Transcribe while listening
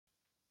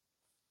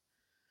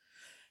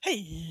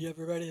Hey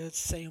everybody, it's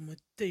Sam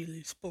with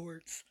Daily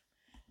Sports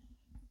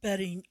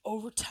Betting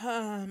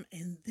Overtime,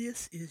 and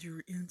this is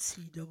your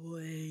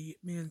NCAA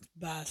men's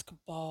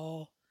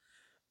basketball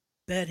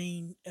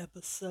betting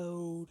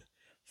episode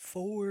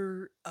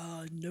for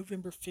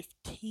November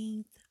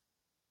 15th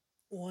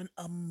on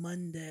a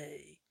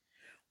Monday.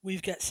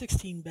 We've got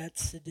 16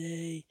 bets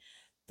today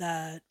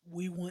that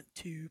we want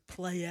to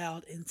play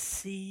out and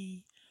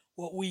see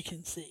what we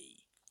can see.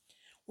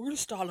 We're going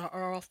to start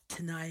off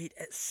tonight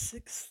at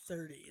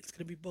 6:30. It's going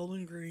to be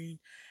Bowling Green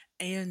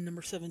and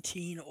number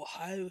 17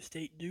 Ohio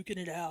State duking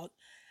it out.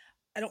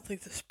 I don't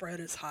think the spread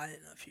is high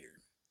enough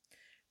here.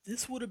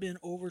 This would have been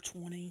over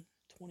 20,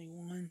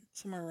 21,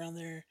 somewhere around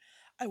there.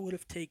 I would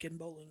have taken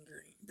Bowling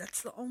Green.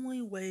 That's the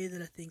only way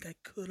that I think I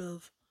could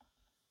have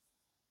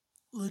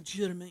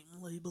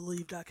legitimately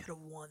believed I could have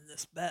won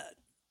this bet.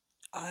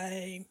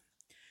 I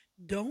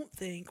don't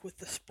think with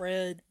the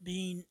spread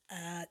being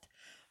at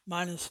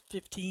minus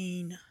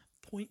 15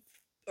 point,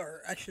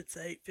 or I should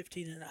say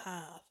 15 and a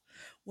half,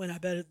 when I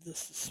betted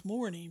this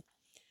morning,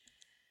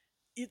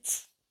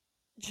 it's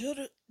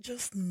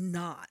just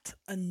not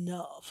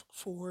enough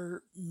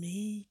for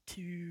me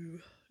to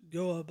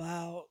go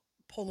about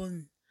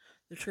pulling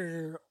the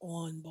trigger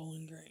on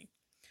Bowling Green.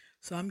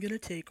 So I'm going to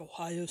take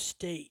Ohio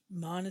State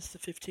minus the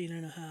 15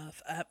 and a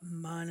half at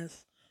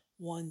minus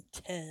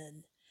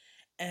 110.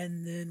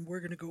 And then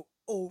we're going to go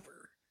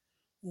over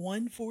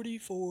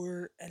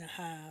 144 and a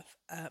half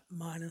at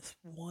minus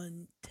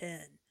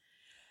 110.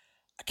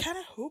 I kind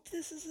of hope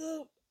this is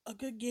a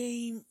good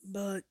game,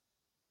 but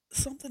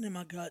something in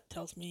my gut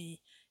tells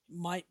me it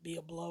might be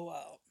a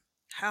blowout.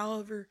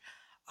 However,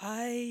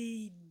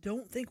 I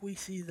don't think we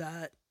see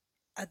that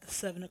at the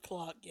 7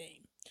 o'clock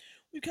game.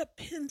 We've got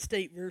Penn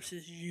State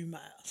versus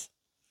UMass.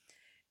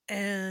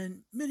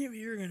 And many of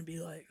you are going to be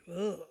like,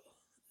 oh,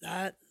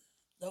 that,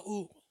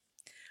 ooh,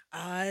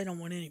 I don't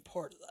want any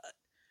part of that.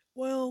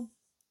 Well,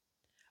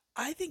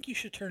 I think you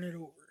should turn it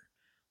over.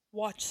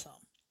 Watch some.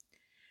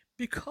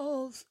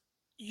 Because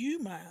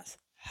UMass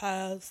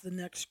has the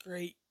next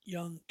great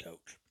young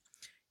coach.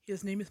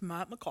 His name is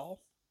Matt McCall,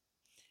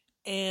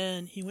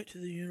 and he went to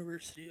the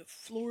University of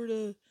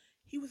Florida.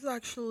 He was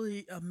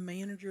actually a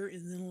manager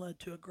and then led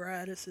to a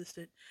grad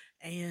assistant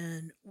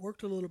and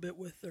worked a little bit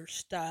with their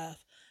staff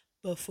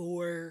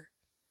before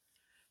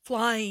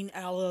flying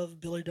out of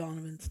Billy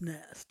Donovan's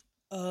nest.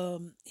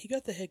 He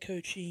got the head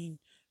coaching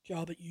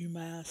job at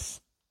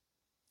UMass,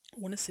 I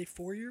want to say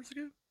 4 years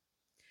ago.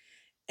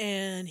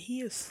 And he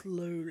has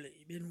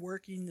slowly been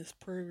working this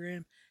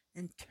program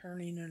and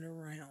turning it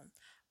around.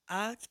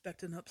 I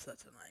expect an upset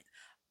tonight.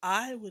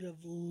 I would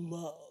have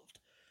loved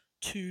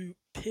to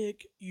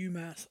pick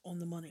UMass on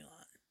the money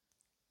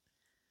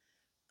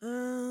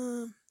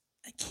line.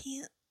 I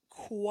can't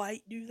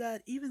quite do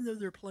that, even though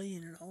they're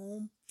playing at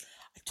home.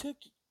 I took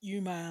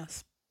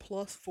UMass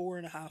plus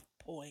 4.5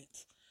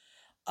 points,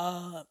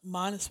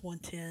 minus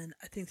 110.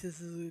 I think this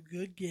is a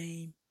good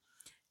game.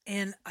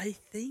 And I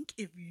think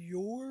if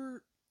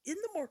you're in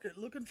the market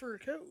looking for a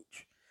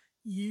coach,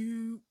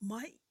 you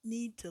might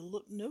need to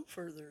look no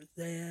further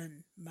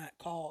than Matt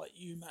Call at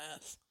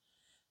UMass.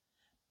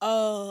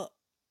 Uh,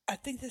 I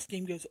think this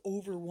game goes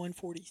over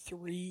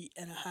 143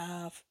 and a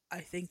half. I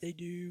think they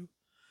do.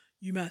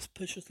 UMass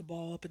pushes the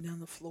ball up and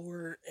down the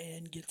floor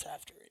and gets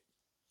after it.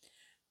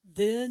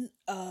 Then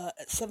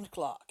at 7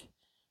 o'clock,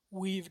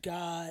 we've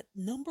got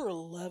number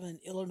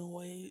 11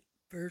 Illinois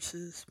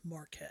versus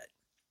Marquette.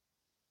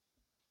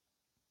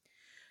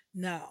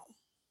 Now,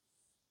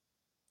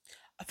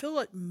 I feel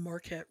like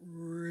Marquette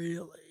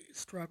really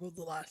struggled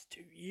the last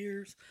 2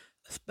 years,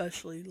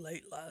 especially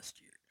late last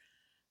year.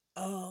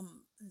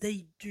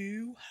 They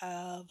do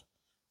have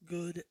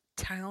good,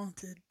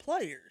 talented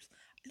players.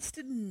 I just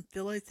didn't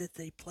feel like that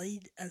they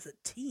played as a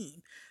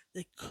team.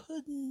 They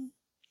couldn't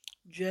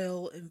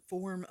gel and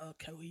form a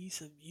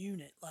cohesive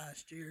unit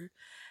last year,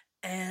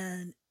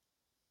 and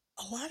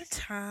a lot of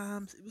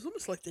times it was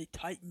almost like they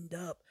tightened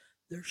up.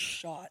 Their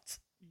shots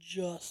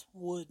just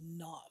would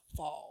not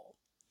fall.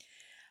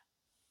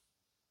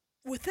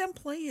 With them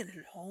playing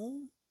at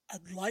home,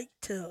 I'd like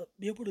to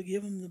be able to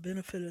give them the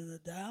benefit of the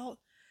doubt,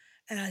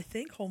 and I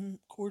think home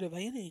court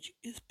advantage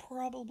is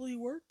probably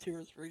worth 2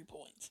 or 3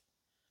 points.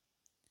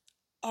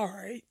 All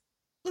right,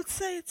 let's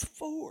say it's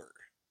four.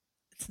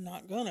 It's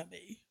not gonna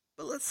be,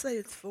 but let's say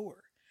it's four.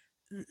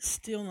 And it's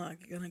still not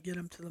gonna get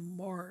them to the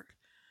mark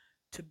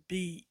to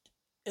beat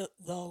the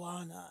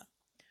Illini.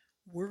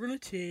 We're gonna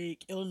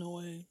take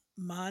Illinois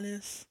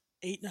minus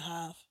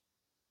 8.5,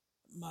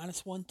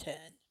 minus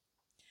 110,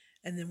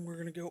 and then we're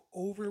gonna go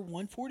over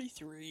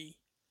 143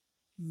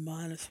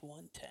 minus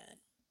 110.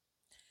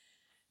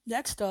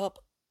 Next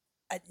up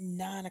at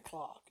 9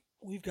 o'clock,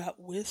 we've got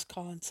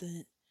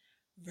Wisconsin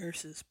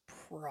versus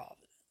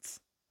Providence.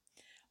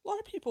 A lot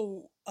of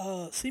people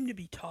seem to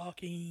be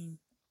talking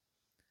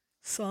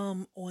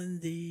some on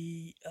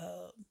the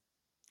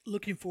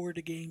looking forward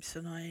to games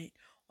tonight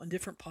on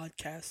different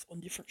podcasts, on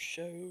different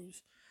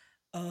shows,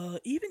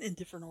 even in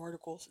different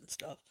articles and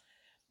stuff.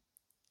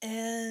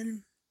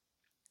 And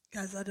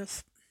guys,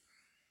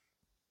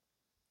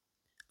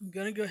 I'm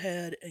going to go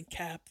ahead and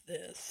cap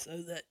this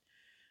so that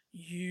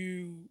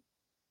you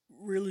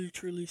really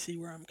truly see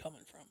where I'm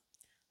coming from.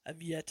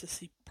 I've yet to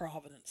see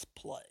Providence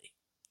play.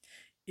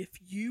 If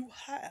you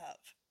have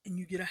and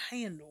you get a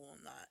handle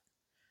on that,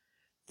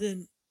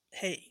 then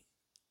hey,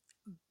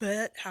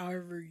 bet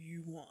however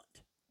you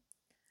want.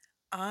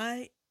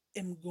 I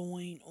am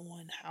going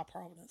on how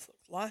Providence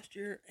looked last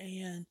year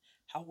and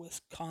how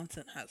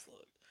Wisconsin has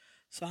looked.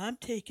 So I'm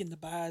taking the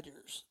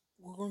Badgers.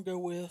 We're going to go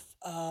with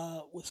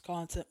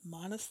Wisconsin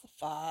minus the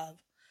 5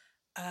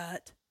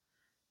 at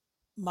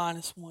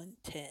minus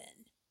 110.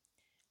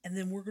 And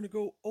then we're going to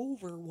go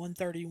over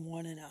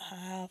 131 and a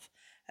half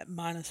at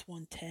minus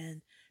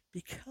 110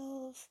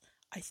 because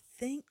I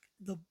think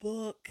the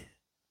book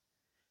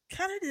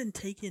kind of didn't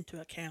take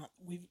into account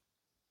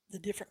the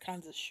different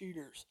kinds of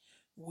shooters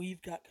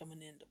we've got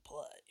coming into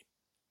play.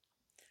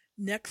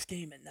 Next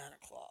game at 9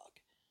 o'clock,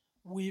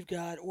 we've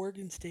got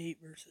Oregon State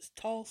versus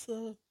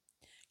Tulsa.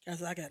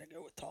 Guys, I got to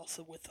go with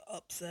Tulsa with the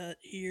upset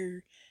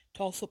here.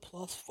 Tulsa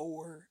plus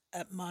 4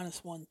 at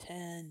minus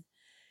 110.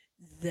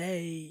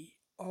 They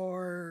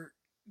are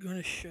going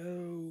to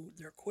show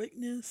their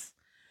quickness,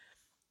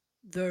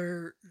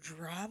 their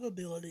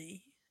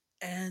drivability,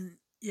 and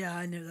yeah,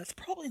 I know that's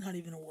probably not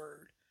even a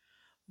word,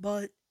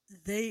 but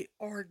they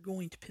are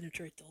going to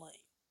penetrate the lane.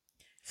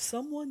 If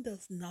someone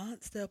does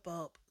not step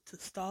up to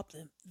stop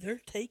them,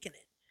 they're taking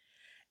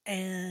it.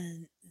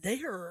 And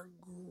they are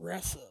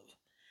aggressive.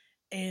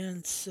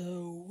 And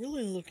so,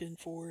 really looking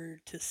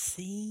forward to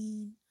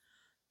seeing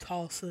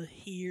Tulsa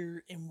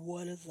here and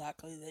what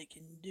exactly they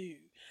can do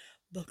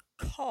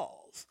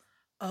because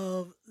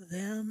of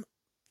them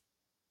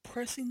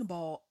pressing the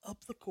ball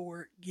up the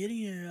court,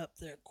 getting it up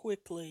there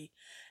quickly,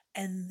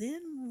 and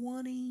then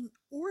wanting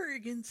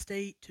Oregon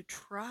State to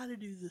try to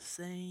do the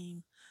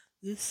same.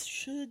 This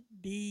should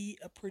be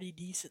a pretty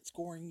decent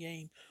scoring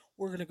game.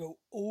 We're going to go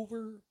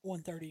over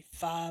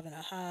 135 and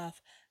a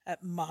half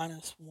at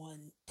minus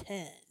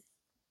 110.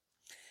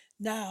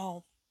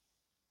 Now,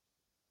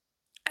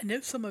 I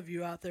know some of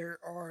you out there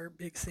are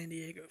big San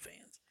Diego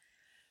fans.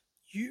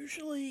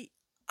 Usually,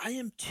 I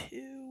am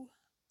too.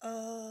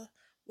 Uh,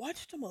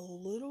 Watched them a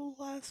little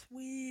last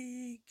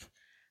week.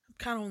 I'm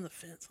kind of on the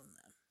fence on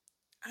them.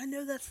 I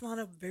know that's not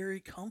a very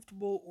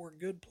comfortable or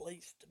good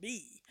place to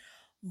be,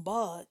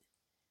 but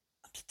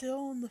I'm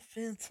still on the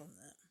fence on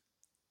them.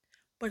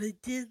 But I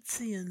did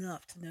see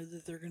enough to know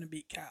that they're going to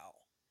beat Cal.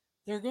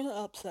 They're going to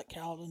upset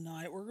Cal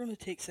tonight. We're going to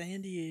take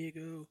San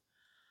Diego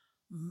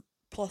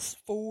plus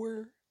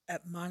 4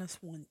 at minus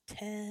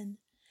 110.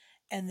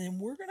 And then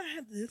we're going to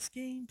have this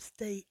game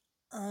stay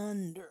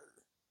under.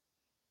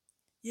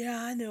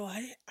 Yeah, I know.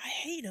 I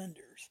hate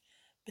unders.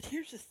 But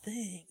here's the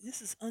thing.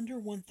 This is under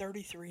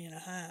 133 and a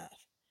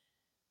half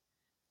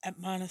at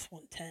minus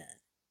 110.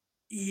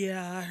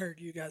 Yeah, I heard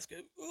you guys go,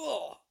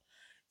 oh.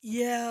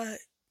 Yeah,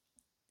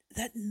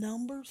 that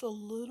number's a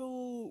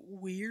little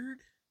weird.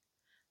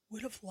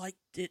 Would have liked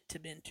it to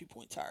have been 2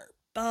 points higher.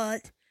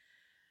 But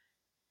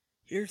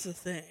here's the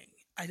thing.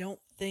 I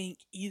don't think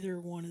either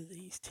one of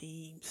these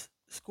teams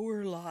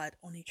score a lot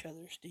on each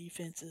other's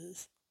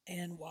defenses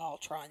and while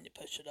trying to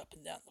push it up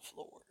and down the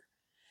floor.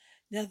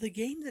 Now, the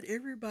game that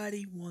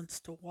everybody wants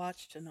to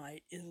watch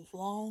tonight is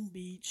Long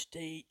Beach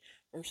State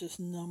versus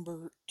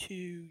number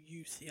 2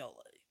 UCLA.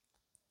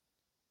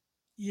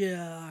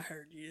 Yeah, I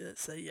heard you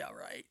say, yeah,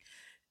 right.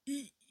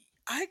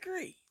 I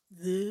agree.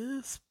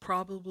 This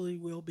probably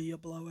will be a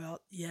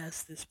blowout.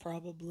 Yes, this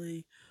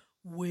probably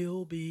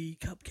will be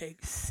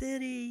Cupcake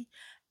City,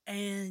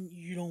 and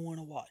you don't want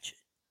to watch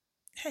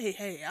it.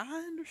 Hey, I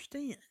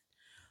understand.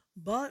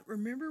 But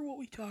remember what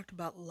we talked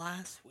about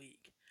last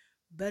week.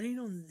 Betting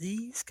on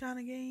these kind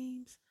of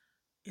games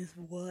is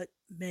what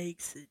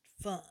makes it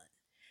fun.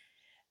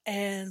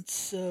 And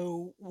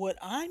so, what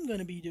I'm going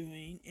to be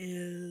doing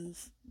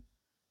is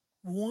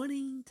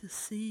wanting to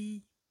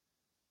see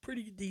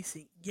pretty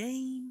decent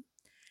game,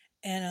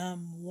 and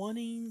I'm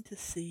wanting to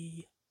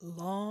see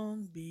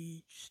Long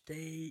Beach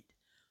State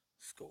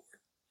score.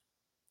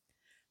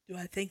 Do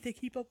I think they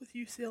keep up with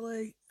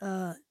UCLA?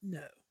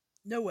 No.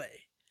 No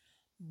way.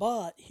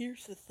 But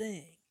here's the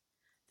thing.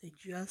 They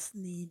just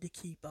need to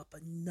keep up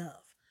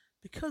enough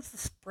because the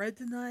spread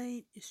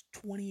tonight is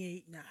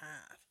 28 and a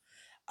half.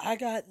 I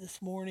got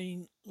this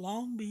morning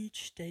Long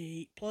Beach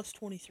State plus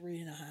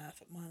 23 and a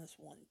half at minus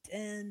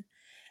 110.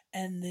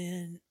 And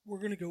then we're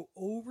going to go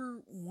over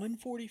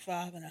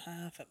 145 and a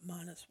half at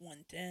minus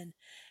 110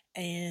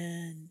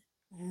 and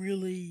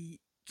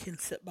really can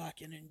sit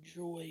back and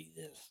enjoy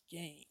this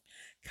game.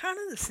 Kind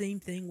of the same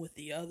thing with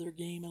the other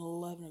game at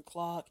 11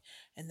 o'clock,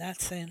 and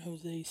that's San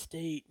Jose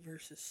State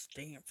versus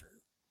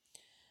Stanford.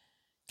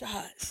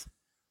 Guys,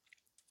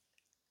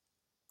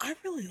 I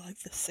really like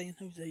the San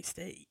Jose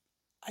State.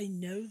 I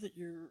know that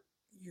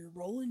you're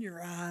rolling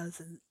your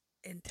eyes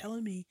and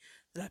telling me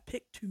that I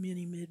picked too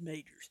many mid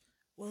majors.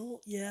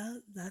 Well, yeah,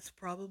 that's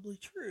probably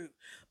true.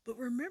 But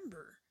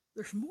remember,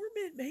 there's more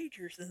mid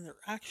majors than there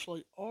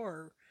actually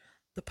are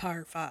the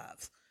Power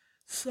Fives.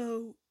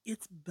 So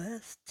it's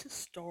best to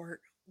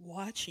start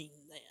watching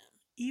them.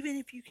 Even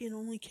if you can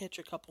only catch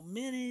a couple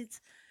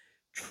minutes,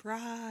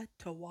 try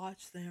to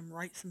watch them,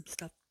 write some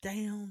stuff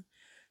down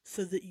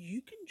so that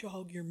you can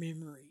jog your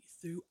memory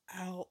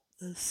throughout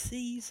the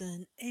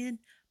season and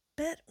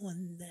bet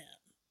on them.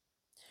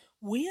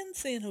 When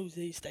San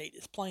Jose State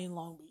is playing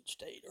Long Beach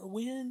State or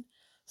when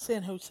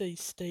San Jose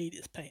State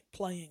is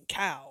playing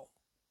Cal,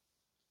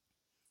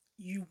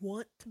 you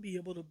want to be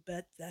able to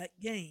bet that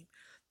game.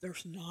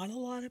 There's not a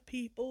lot of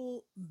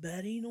people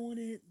betting on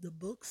it. The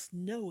books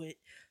know it.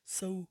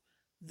 So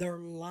their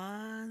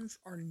lines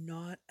are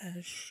not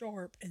as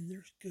sharp and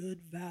there's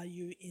good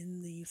value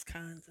in these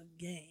kinds of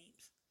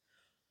games.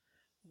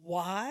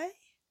 Why?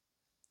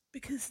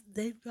 Because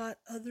they've got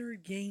other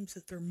games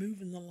that they're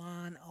moving the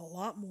line a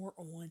lot more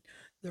on.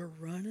 They're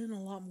running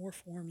a lot more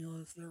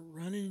formulas. They're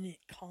running it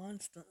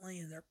constantly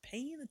and they're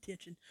paying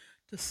attention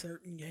to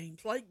certain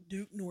games like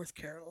Duke, North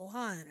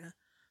Carolina,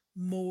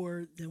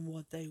 more than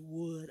what they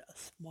would a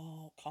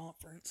small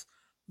conference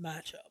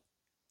matchup.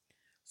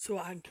 So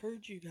I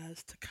encourage you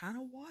guys to kind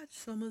of watch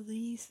some of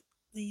these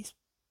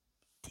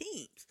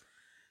teams.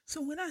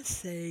 So when I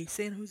say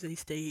San Jose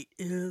State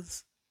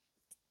is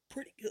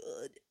pretty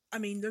good. I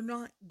mean, they're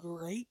not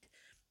great.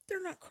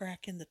 They're not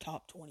cracking the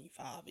top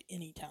 25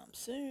 anytime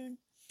soon.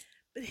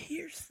 But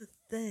here's the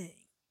thing,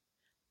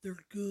 they're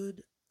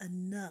good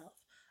enough,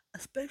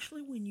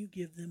 especially when you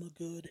give them a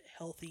good,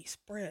 healthy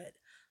spread.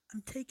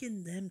 I'm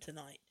taking them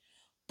tonight,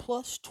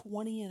 plus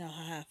 20 and a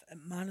half at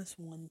minus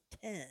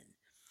 110.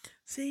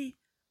 See,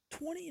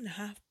 20 and a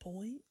half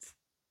points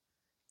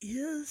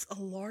is a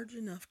large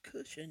enough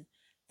cushion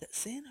that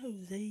San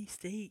Jose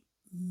State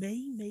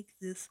may make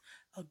this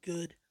a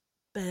good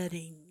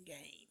betting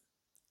game.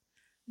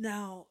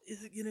 Now,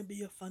 is it going to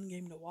be a fun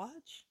game to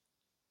watch?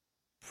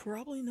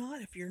 Probably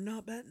not if you're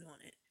not betting on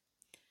it.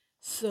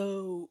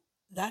 So,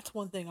 that's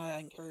one thing I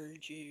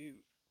encourage you.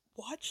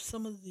 Watch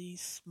some of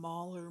these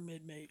smaller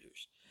mid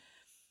majors.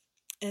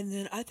 And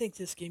then I think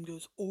this game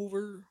goes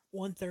over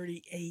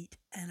 138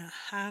 and a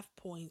half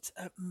points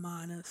at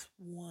minus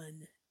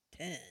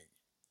 110.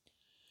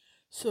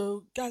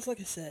 So, guys, like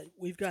I said,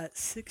 we've got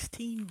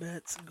 16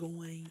 bets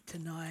going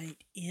tonight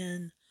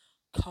in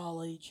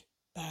college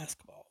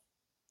basketball.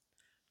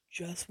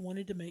 Just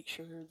wanted to make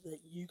sure that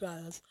you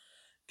guys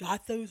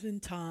got those in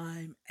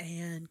time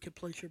and could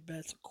place your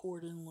bets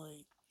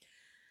accordingly.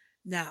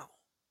 Now,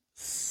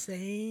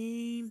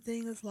 same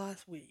thing as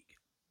last week.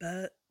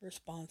 Bet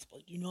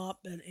responsibly. Do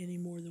not bet any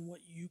more than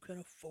what you can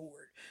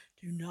afford.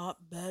 Do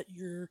not bet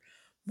your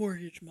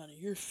mortgage money,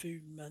 your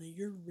food money,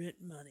 your rent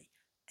money.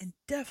 And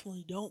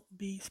definitely don't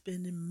be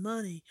spending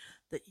money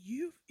that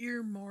you've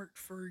earmarked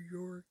for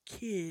your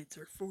kids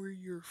or for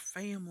your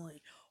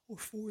family or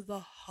for the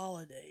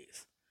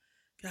holidays.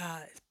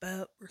 Guys,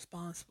 bet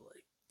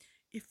responsibly.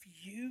 If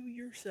you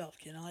yourself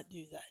cannot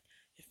do that,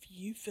 if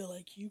you feel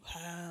like you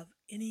have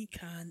any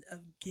kind of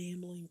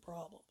gambling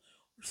problem,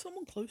 or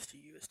someone close to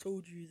you has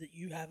told you that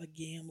you have a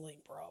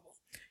gambling problem,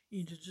 you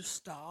need to just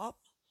stop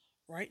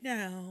right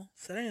now,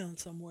 sit down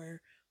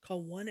somewhere,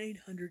 call 1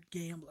 800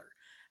 Gambler.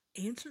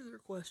 Answer their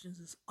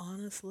questions as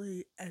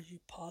honestly as you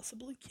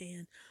possibly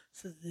can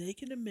so they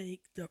can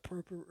make the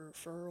appropriate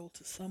referral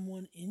to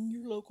someone in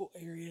your local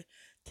area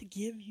to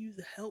give you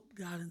the help,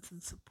 guidance,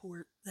 and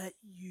support that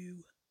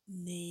you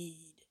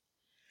need.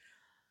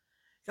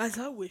 Guys,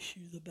 I wish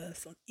you the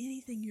best on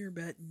anything you're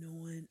betting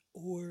on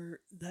or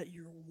that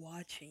you're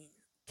watching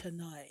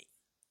tonight.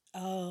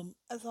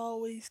 As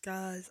always,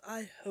 guys,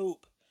 I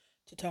hope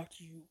to talk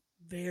to you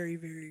very,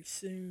 very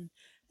soon,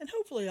 and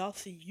hopefully, I'll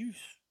see you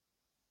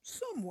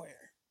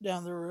somewhere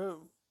down the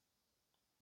road.